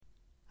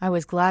I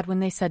was glad when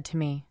they said to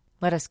me,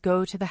 "Let us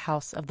go to the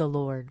house of the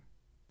Lord."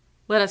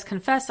 Let us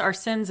confess our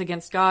sins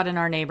against God and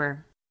our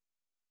neighbor.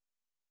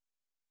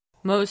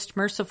 Most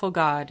merciful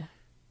God,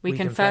 we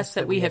confess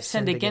that we have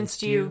sinned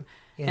against you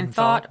in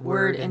thought,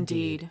 word, and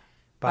deed,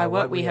 by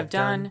what we have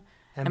done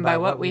and by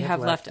what we have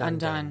left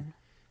undone.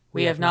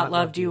 We have not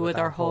loved you with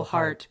our whole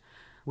heart.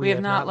 We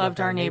have not loved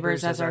our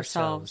neighbors as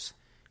ourselves.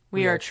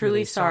 We are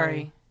truly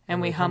sorry,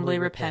 and we humbly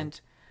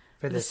repent.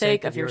 For the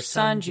sake of your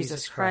Son,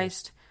 Jesus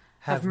Christ,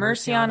 have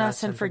mercy on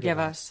us and forgive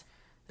us,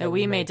 that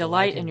we may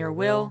delight in your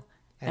will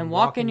and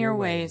walk in your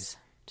ways,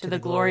 to the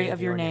glory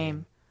of your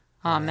name.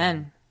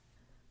 Amen.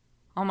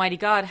 Almighty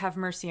God, have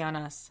mercy on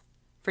us.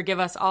 Forgive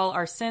us all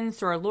our sins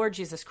through our Lord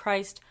Jesus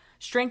Christ.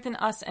 Strengthen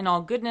us in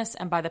all goodness,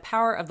 and by the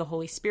power of the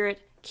Holy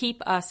Spirit,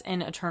 keep us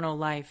in eternal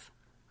life.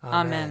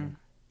 Amen.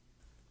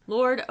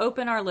 Lord,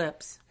 open our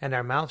lips, and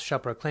our mouth shall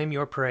proclaim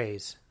your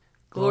praise.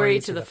 Glory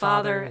to the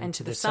Father, and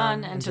to the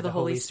Son, and to the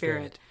Holy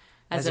Spirit,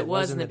 as it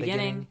was in the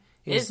beginning,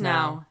 is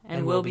now,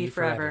 and will be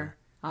forever.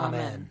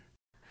 Amen.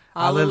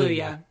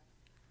 Alleluia.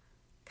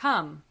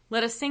 Come,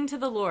 let us sing to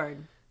the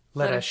Lord.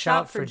 Let us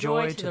shout for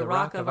joy to the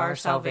rock of our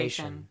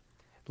salvation.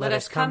 Let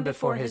us come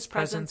before his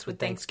presence with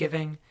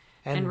thanksgiving,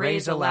 and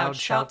raise a loud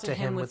shout to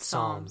him with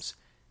psalms.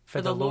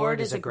 For the Lord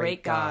is a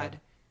great God,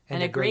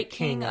 and a great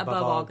King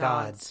above all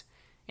gods.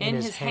 In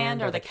his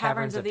hand are the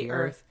caverns of the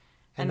earth,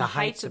 and the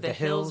heights of the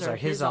hills are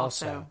his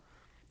also.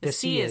 The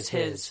sea is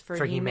his,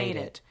 for he made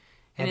it,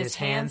 and his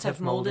hands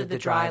have molded the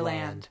dry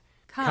land.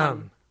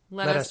 Come,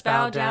 let us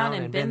bow down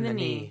and bend the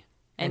knee,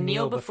 and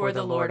kneel before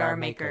the Lord our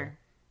Maker.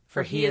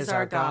 For he is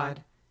our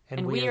God,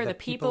 and we are the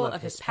people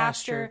of his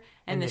pasture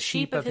and the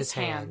sheep of his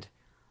hand.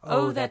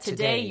 Oh, that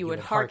today you would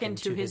hearken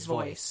to his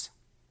voice.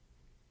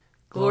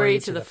 Glory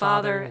to the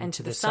Father, and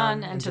to the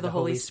Son, and to the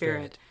Holy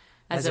Spirit,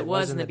 as it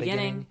was in the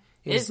beginning,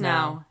 is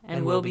now,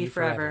 and will be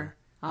forever.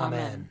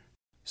 Amen.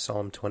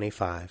 Psalm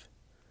 25.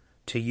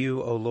 To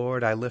you, O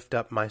Lord, I lift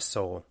up my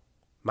soul.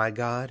 My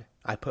God,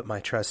 I put my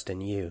trust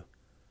in you.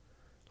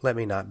 Let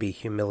me not be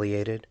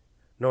humiliated,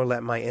 nor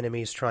let my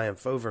enemies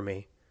triumph over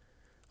me.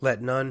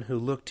 Let none who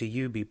look to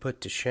you be put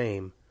to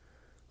shame.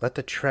 Let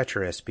the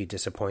treacherous be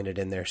disappointed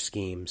in their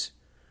schemes.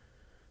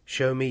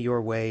 Show me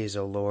your ways,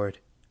 O Lord,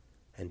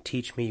 and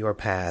teach me your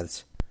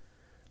paths.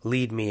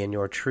 Lead me in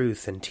your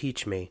truth and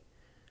teach me,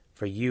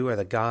 for you are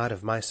the God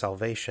of my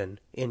salvation.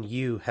 In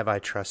you have I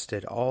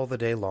trusted all the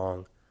day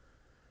long.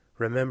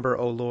 Remember,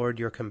 O Lord,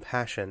 your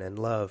compassion and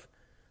love,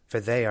 for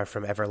they are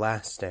from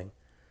everlasting.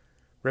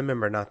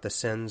 Remember not the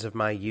sins of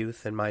my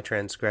youth and my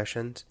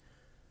transgressions.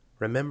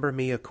 Remember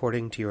me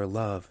according to your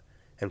love,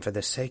 and for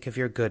the sake of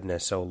your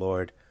goodness, O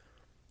Lord.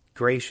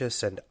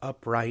 Gracious and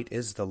upright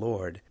is the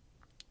Lord.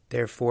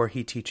 Therefore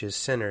he teaches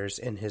sinners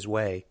in his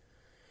way.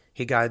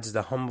 He guides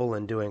the humble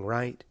in doing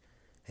right,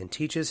 and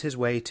teaches his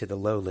way to the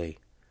lowly.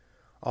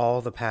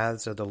 All the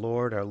paths of the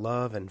Lord are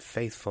love and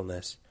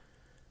faithfulness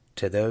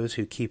to those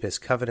who keep his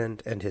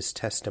covenant and his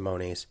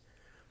testimonies.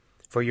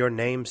 For your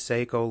name's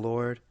sake, O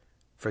Lord,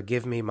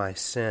 forgive me my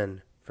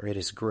sin, for it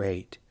is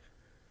great.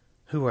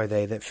 Who are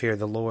they that fear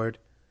the Lord?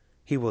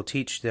 He will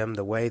teach them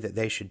the way that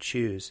they should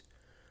choose.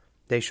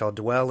 They shall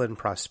dwell in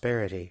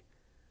prosperity,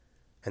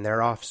 and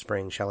their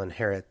offspring shall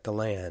inherit the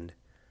land.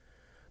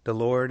 The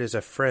Lord is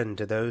a friend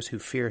to those who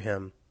fear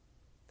him,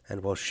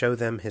 and will show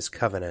them his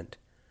covenant.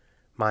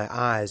 My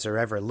eyes are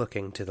ever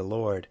looking to the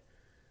Lord,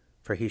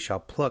 for he shall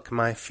pluck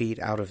my feet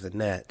out of the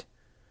net.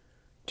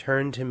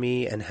 Turn to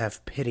me and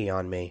have pity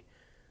on me,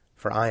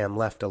 for I am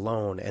left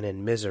alone and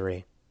in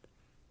misery.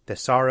 The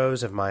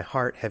sorrows of my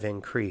heart have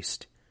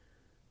increased.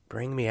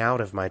 Bring me out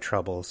of my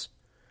troubles.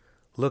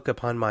 Look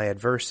upon my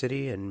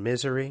adversity and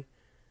misery,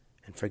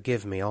 and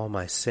forgive me all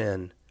my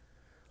sin.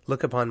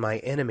 Look upon my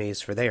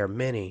enemies, for they are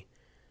many,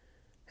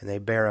 and they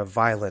bear a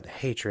violent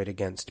hatred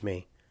against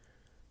me.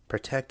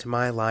 Protect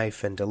my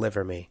life and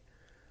deliver me.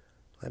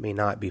 Let me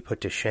not be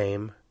put to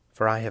shame,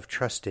 for I have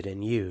trusted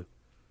in you.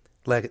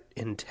 Let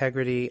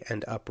integrity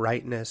and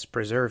uprightness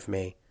preserve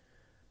me,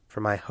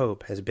 for my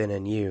hope has been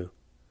in you.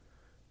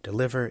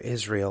 Deliver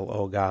Israel,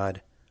 O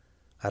God,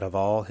 out of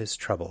all his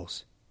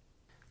troubles.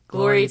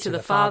 Glory to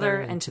the Father,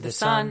 and to the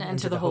Son, and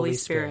to the Holy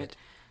Spirit,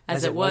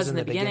 as it was in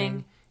the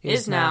beginning,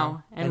 is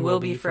now, and will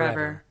be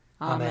forever.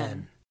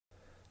 Amen.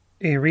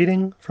 A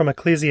reading from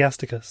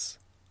Ecclesiasticus.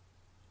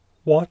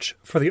 Watch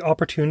for the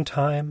opportune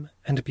time,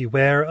 and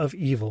beware of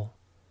evil,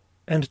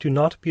 and do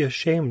not be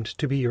ashamed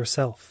to be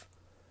yourself.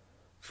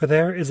 For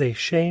there is a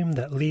shame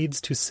that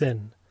leads to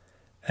sin,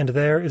 and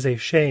there is a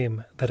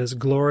shame that is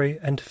glory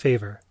and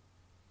favor.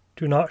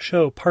 Do not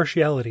show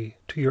partiality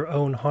to your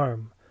own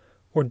harm,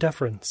 or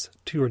deference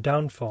to your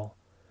downfall.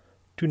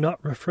 Do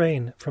not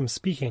refrain from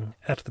speaking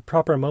at the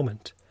proper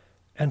moment,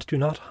 and do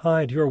not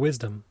hide your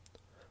wisdom.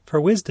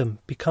 For wisdom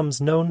becomes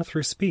known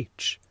through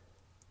speech,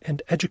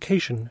 and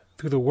education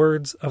through the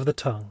words of the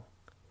tongue.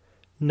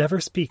 Never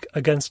speak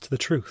against the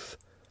truth,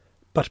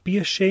 but be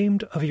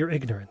ashamed of your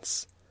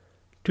ignorance.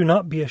 Do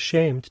not be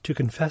ashamed to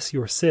confess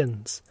your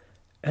sins,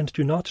 and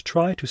do not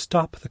try to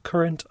stop the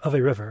current of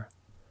a river.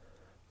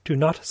 Do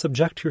not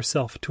subject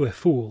yourself to a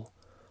fool,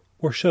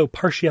 or show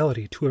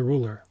partiality to a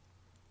ruler.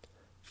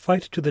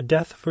 Fight to the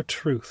death for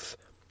truth,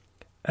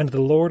 and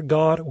the Lord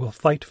God will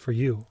fight for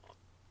you.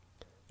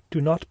 Do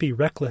not be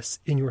reckless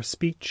in your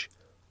speech,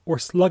 or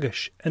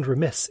sluggish and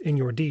remiss in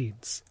your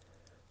deeds.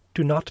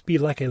 Do not be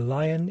like a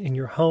lion in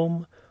your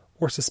home,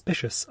 or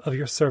suspicious of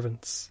your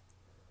servants.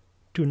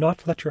 Do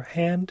not let your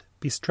hand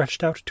be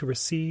stretched out to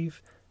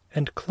receive,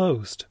 and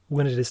closed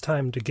when it is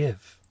time to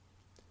give.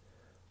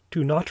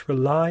 Do not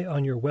rely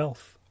on your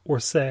wealth, or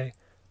say,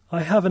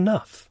 I have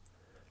enough.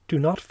 Do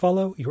not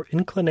follow your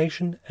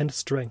inclination and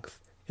strength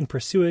in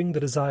pursuing the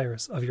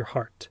desires of your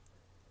heart.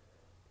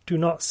 Do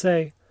not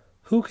say,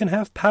 Who can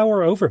have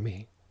power over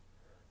me?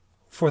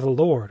 For the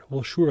Lord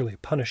will surely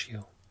punish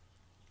you.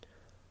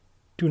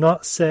 Do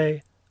not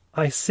say,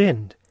 I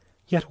sinned,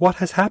 yet what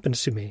has happened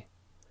to me?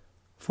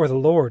 For the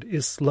Lord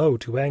is slow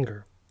to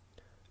anger.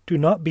 Do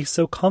not be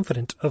so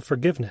confident of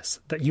forgiveness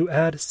that you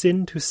add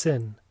sin to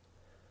sin.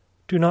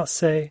 Do not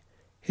say,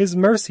 His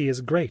mercy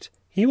is great,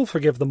 He will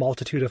forgive the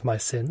multitude of my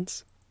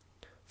sins.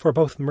 For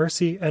both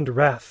mercy and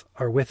wrath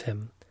are with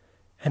Him,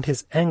 and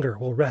His anger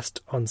will rest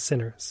on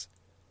sinners.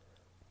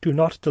 Do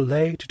not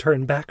delay to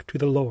turn back to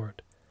the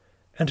Lord,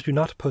 and do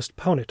not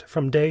postpone it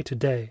from day to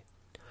day.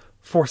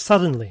 For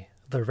suddenly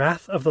the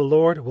wrath of the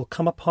Lord will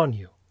come upon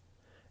you,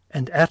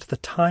 and at the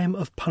time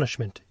of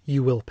punishment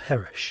you will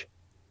perish.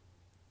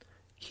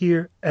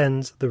 Here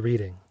ends the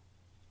reading.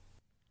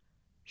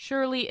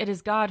 Surely it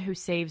is God who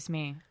saves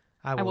me.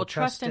 I will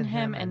trust in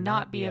Him and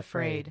not be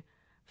afraid.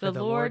 For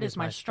the Lord is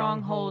my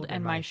stronghold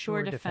and my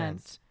sure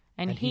defense,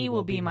 and He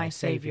will be my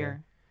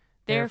Savior.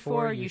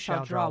 Therefore you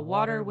shall draw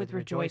water with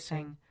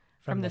rejoicing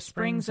from the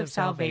springs of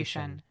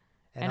salvation.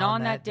 And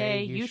on that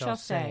day you shall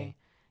say,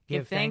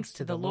 Give thanks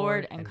to the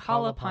Lord and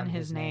call upon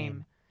His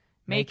name.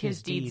 Make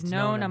His deeds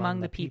known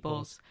among the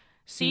peoples.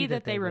 See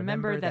that they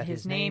remember that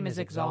His name is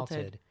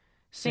exalted.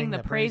 Sing the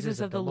praises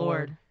of the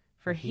Lord,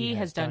 for He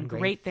has done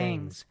great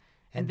things,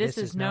 and this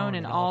is known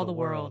in all the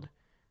world.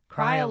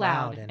 Cry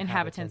aloud,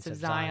 inhabitants of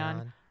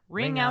Zion,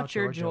 ring out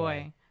your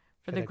joy,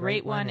 for the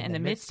Great One in the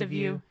midst of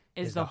you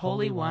is the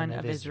Holy One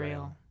of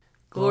Israel.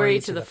 Glory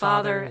to the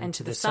Father, and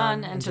to the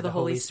Son, and to the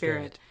Holy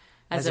Spirit,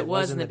 as it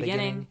was in the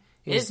beginning,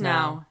 is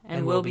now,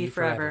 and will be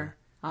forever.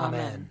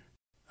 Amen.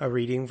 A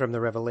reading from the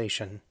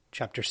Revelation,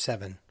 chapter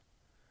 7.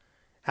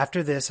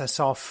 After this I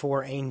saw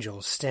 4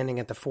 angels standing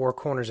at the 4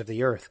 corners of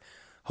the earth,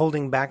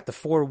 holding back the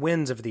 4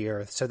 winds of the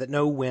earth, so that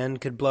no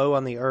wind could blow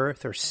on the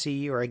earth or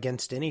sea or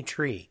against any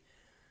tree.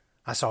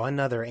 I saw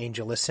another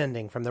angel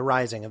ascending from the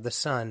rising of the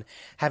sun,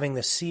 having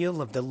the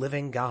seal of the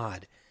living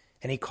God.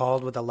 And he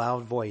called with a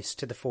loud voice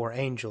to the 4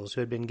 angels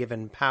who had been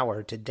given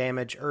power to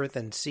damage earth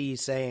and sea,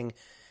 saying,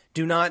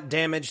 Do not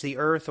damage the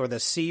earth or the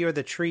sea or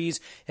the trees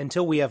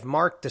until we have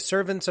marked the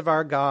servants of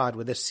our God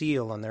with a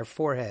seal on their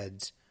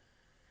foreheads.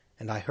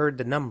 And I heard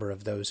the number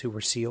of those who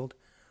were sealed,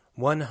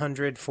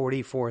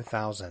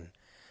 144,000,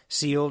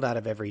 sealed out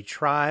of every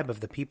tribe of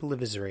the people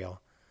of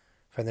Israel.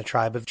 From the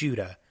tribe of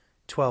Judah,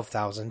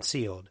 12,000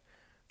 sealed.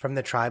 From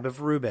the tribe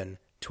of Reuben,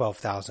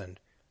 12,000.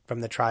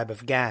 From the tribe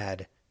of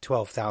Gad,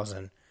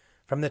 12,000.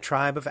 From the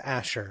tribe of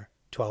Asher,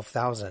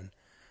 12,000.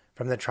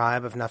 From the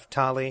tribe of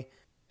Naphtali,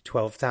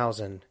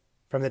 12,000.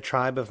 From the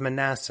tribe of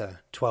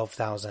Manasseh,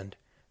 12,000.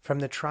 From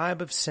the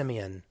tribe of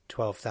Simeon,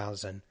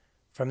 12,000.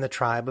 From the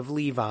tribe of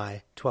Levi,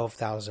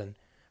 12,000.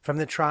 From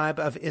the tribe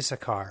of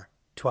Issachar,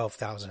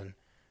 12,000.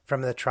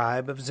 From the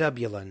tribe of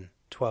Zebulun,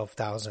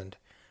 12,000.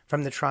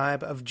 From the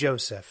tribe of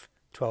Joseph,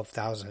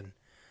 12,000.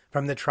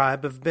 From the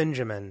tribe of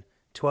Benjamin,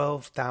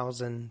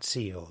 12,000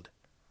 sealed.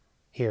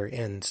 Here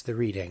ends the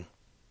reading.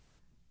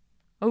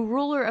 O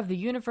ruler of the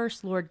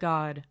universe, Lord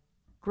God,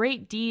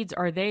 great deeds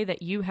are they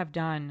that you have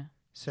done,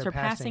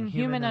 surpassing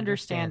human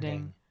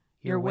understanding.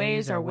 Your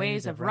ways are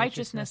ways of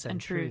righteousness and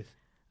truth,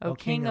 O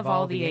King of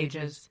all the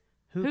ages.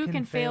 Who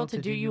can fail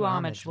to do you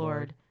homage,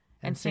 Lord,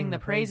 and sing the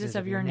praises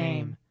of your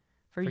name?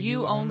 For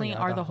you only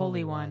are the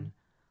Holy One.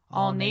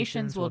 All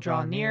nations will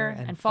draw near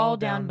and fall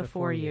down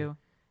before you,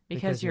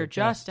 because your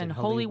just and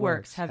holy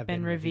works have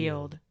been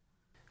revealed.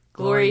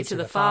 Glory to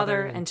the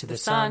Father, and to the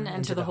Son,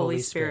 and to the Holy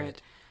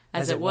Spirit,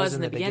 as it was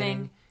in the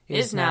beginning,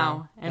 is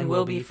now, and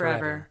will be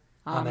forever.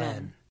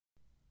 Amen.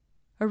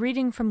 A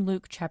reading from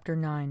Luke chapter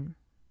 9.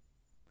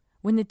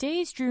 When the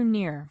days drew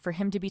near for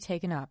him to be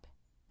taken up,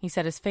 he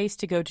set his face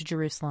to go to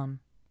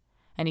Jerusalem,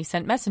 and he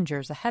sent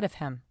messengers ahead of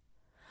him.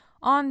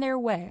 On their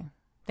way,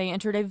 they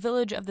entered a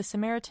village of the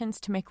Samaritans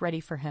to make ready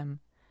for him,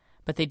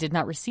 but they did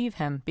not receive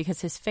him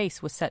because his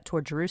face was set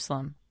toward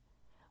Jerusalem.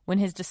 When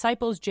his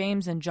disciples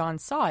James and John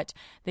saw it,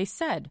 they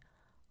said,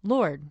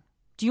 Lord,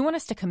 do you want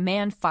us to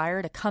command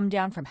fire to come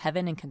down from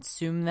heaven and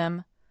consume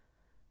them?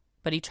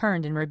 But he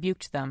turned and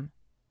rebuked them.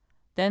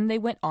 Then they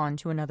went on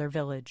to another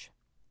village.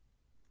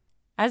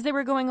 As they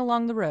were going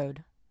along the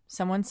road,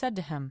 someone said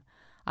to him,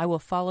 I will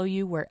follow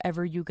you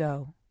wherever you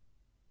go.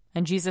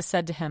 And Jesus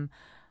said to him,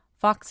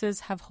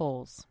 Foxes have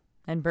holes,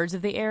 and birds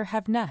of the air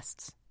have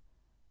nests,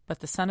 but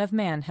the Son of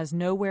Man has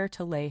nowhere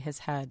to lay his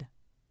head.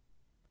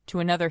 To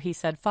another he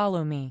said,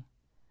 Follow me.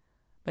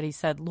 But he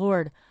said,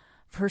 Lord,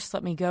 first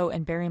let me go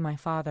and bury my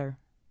father.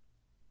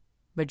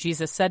 But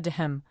Jesus said to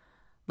him,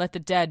 "Let the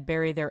dead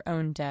bury their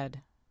own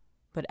dead.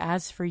 But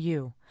as for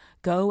you,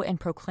 go and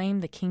proclaim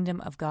the kingdom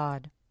of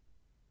God."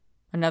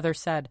 Another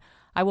said,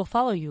 "I will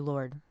follow you,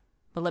 Lord,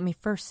 but let me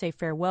first say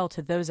farewell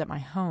to those at my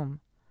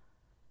home."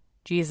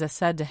 Jesus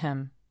said to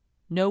him,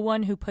 "No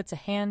one who puts a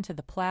hand to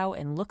the plow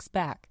and looks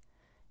back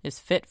is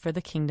fit for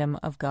the kingdom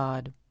of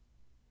God."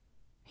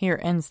 Here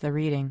ends the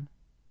reading.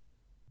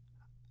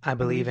 I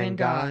believe in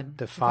God,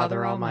 the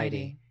Father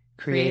Almighty,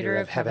 creator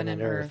of heaven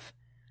and earth.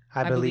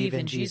 I believe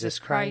in Jesus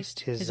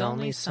Christ, his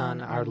only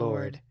Son, our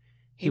Lord.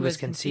 He was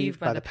conceived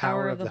by the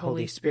power of the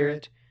Holy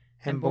Spirit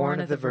and born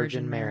of the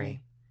Virgin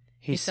Mary.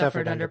 He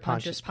suffered under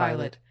Pontius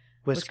Pilate,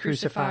 was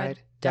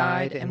crucified,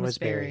 died, and was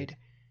buried.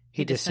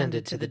 He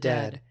descended to the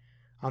dead.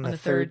 On the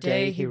third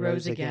day he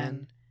rose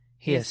again.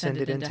 He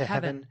ascended into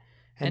heaven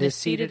and is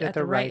seated at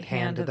the right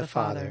hand of the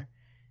Father.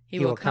 He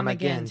will come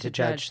again to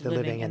judge the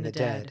living and the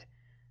dead.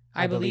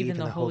 I believe in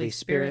the Holy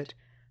Spirit,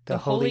 the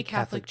Holy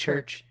Catholic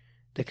Church,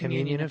 the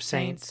communion of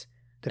saints,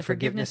 the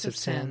forgiveness of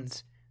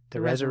sins,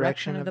 the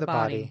resurrection of the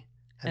body,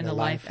 and the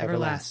life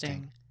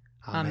everlasting.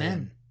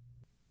 Amen.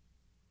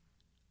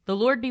 The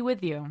Lord be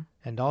with you.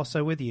 And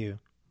also with you.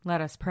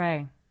 Let us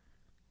pray.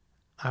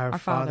 Our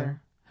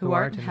Father, who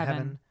art in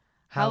heaven,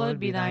 hallowed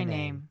be thy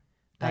name.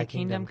 Thy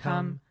kingdom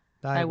come,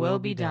 thy will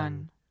be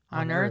done,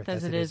 on earth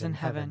as it is in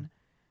heaven.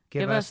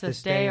 Give us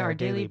this day our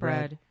daily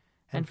bread,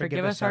 and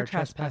forgive us our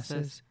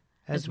trespasses,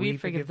 as we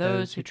forgive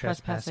those who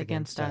trespass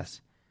against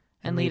us.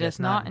 And lead us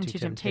not into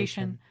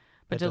temptation,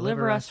 but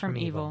deliver us from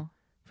evil.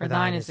 For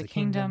thine is the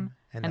kingdom,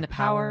 and the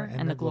power,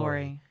 and the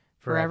glory,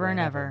 forever and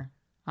ever.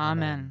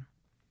 Amen.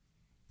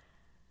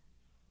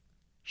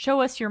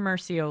 Show us your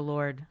mercy, O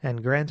Lord.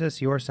 And grant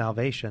us your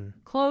salvation.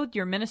 Clothe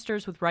your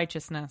ministers with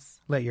righteousness.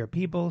 Let your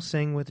people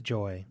sing with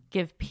joy.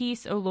 Give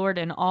peace, O Lord,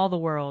 in all the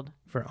world.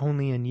 For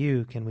only in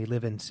you can we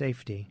live in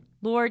safety.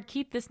 Lord,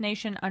 keep this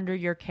nation under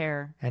your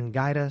care. And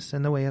guide us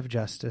in the way of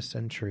justice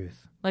and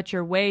truth. Let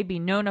your way be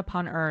known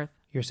upon earth.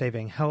 Your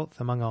saving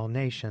health among all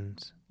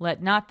nations.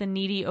 Let not the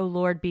needy, O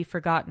Lord, be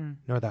forgotten.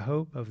 Nor the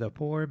hope of the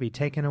poor be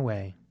taken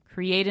away.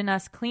 Create in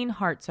us clean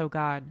hearts, O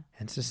God.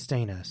 And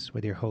sustain us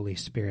with your Holy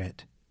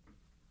Spirit.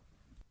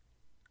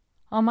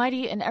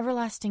 Almighty and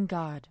everlasting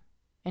God,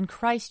 in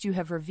Christ you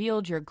have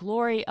revealed your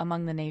glory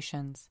among the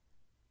nations.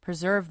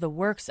 Preserve the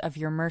works of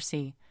your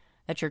mercy,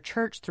 that your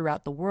church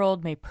throughout the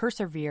world may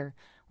persevere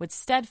with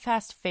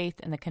steadfast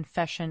faith in the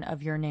confession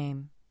of your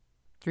name.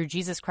 Through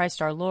Jesus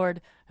Christ our Lord,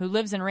 who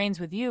lives and reigns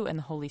with you in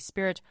the Holy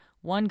Spirit,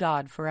 one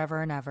God,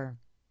 forever and ever.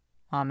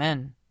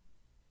 Amen.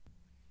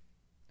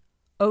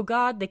 O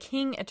God, the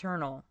King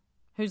eternal,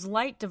 whose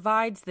light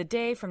divides the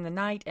day from the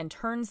night and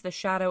turns the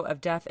shadow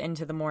of death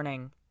into the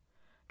morning,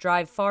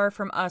 drive far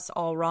from us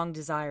all wrong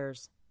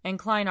desires,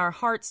 incline our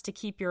hearts to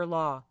keep your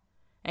law,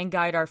 and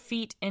guide our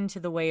feet into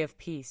the way of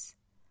peace,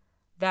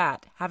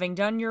 that, having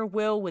done your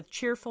will with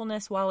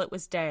cheerfulness while it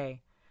was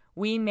day,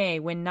 we may,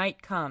 when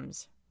night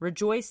comes,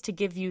 rejoice to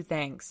give you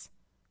thanks.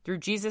 Through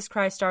Jesus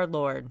Christ our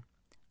Lord.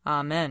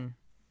 Amen.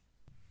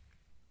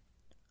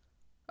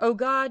 O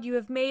God, you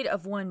have made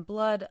of one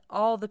blood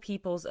all the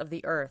peoples of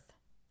the earth,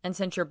 and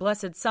sent your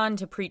blessed Son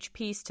to preach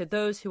peace to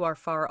those who are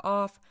far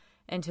off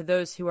and to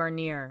those who are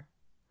near.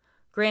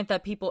 Grant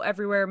that people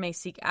everywhere may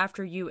seek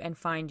after you and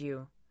find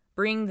you.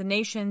 Bring the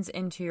nations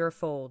into your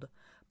fold.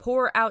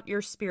 Pour out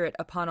your Spirit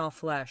upon all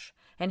flesh,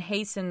 and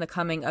hasten the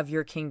coming of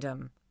your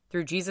kingdom.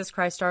 Through Jesus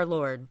Christ our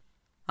Lord.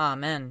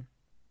 Amen.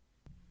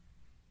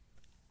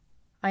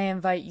 I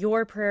invite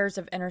your prayers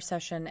of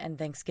intercession and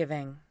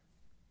thanksgiving.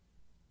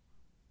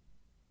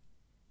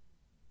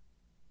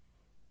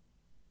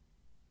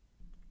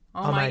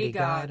 Almighty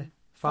God,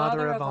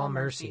 Father of all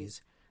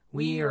mercies,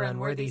 we, your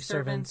unworthy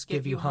servants,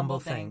 give you humble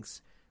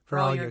thanks for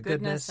all your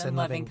goodness and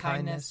loving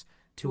kindness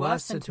to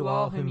us and to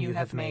all whom you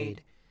have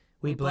made.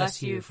 We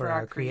bless you for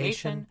our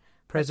creation,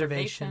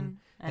 preservation,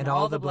 and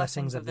all the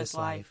blessings of this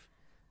life,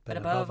 but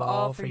above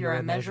all for your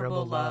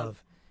immeasurable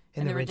love,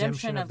 in the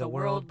redemption of the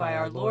world by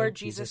our Lord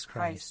Jesus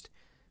Christ,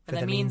 for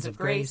the means of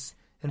grace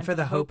and for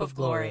the hope of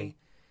glory.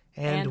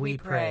 And we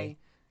pray,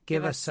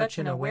 give us such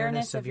an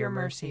awareness of your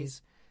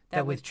mercies,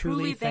 that with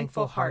truly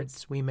thankful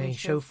hearts we may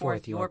show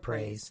forth your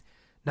praise,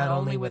 not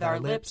only with our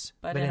lips,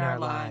 but in our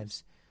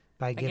lives,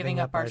 by giving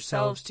up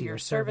ourselves to your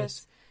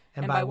service,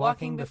 and by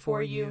walking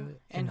before you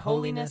in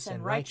holiness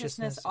and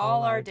righteousness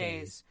all our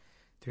days,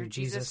 through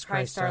Jesus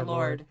Christ our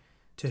Lord,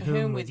 to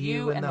whom with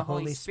you and the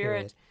Holy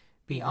Spirit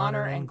be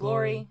honor and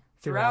glory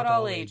throughout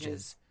all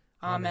ages.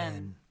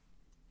 Amen.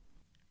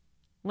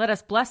 Let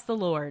us bless the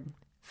Lord.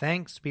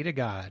 Thanks be to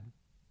God.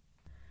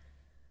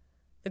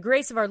 The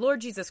grace of our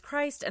Lord Jesus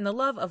Christ and the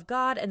love of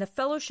God and the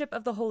fellowship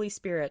of the Holy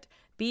Spirit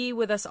be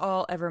with us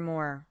all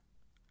evermore.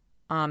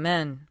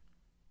 Amen.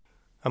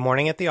 A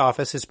Morning at the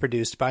Office is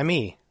produced by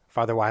me,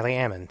 Father Wiley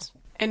Ammons.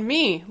 And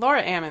me,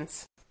 Laura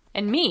Ammons.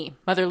 And me,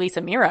 Mother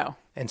Lisa Meirow.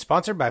 And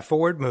sponsored by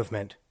Forward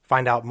Movement.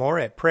 Find out more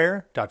at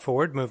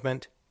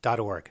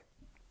prayer.forwardmovement.org.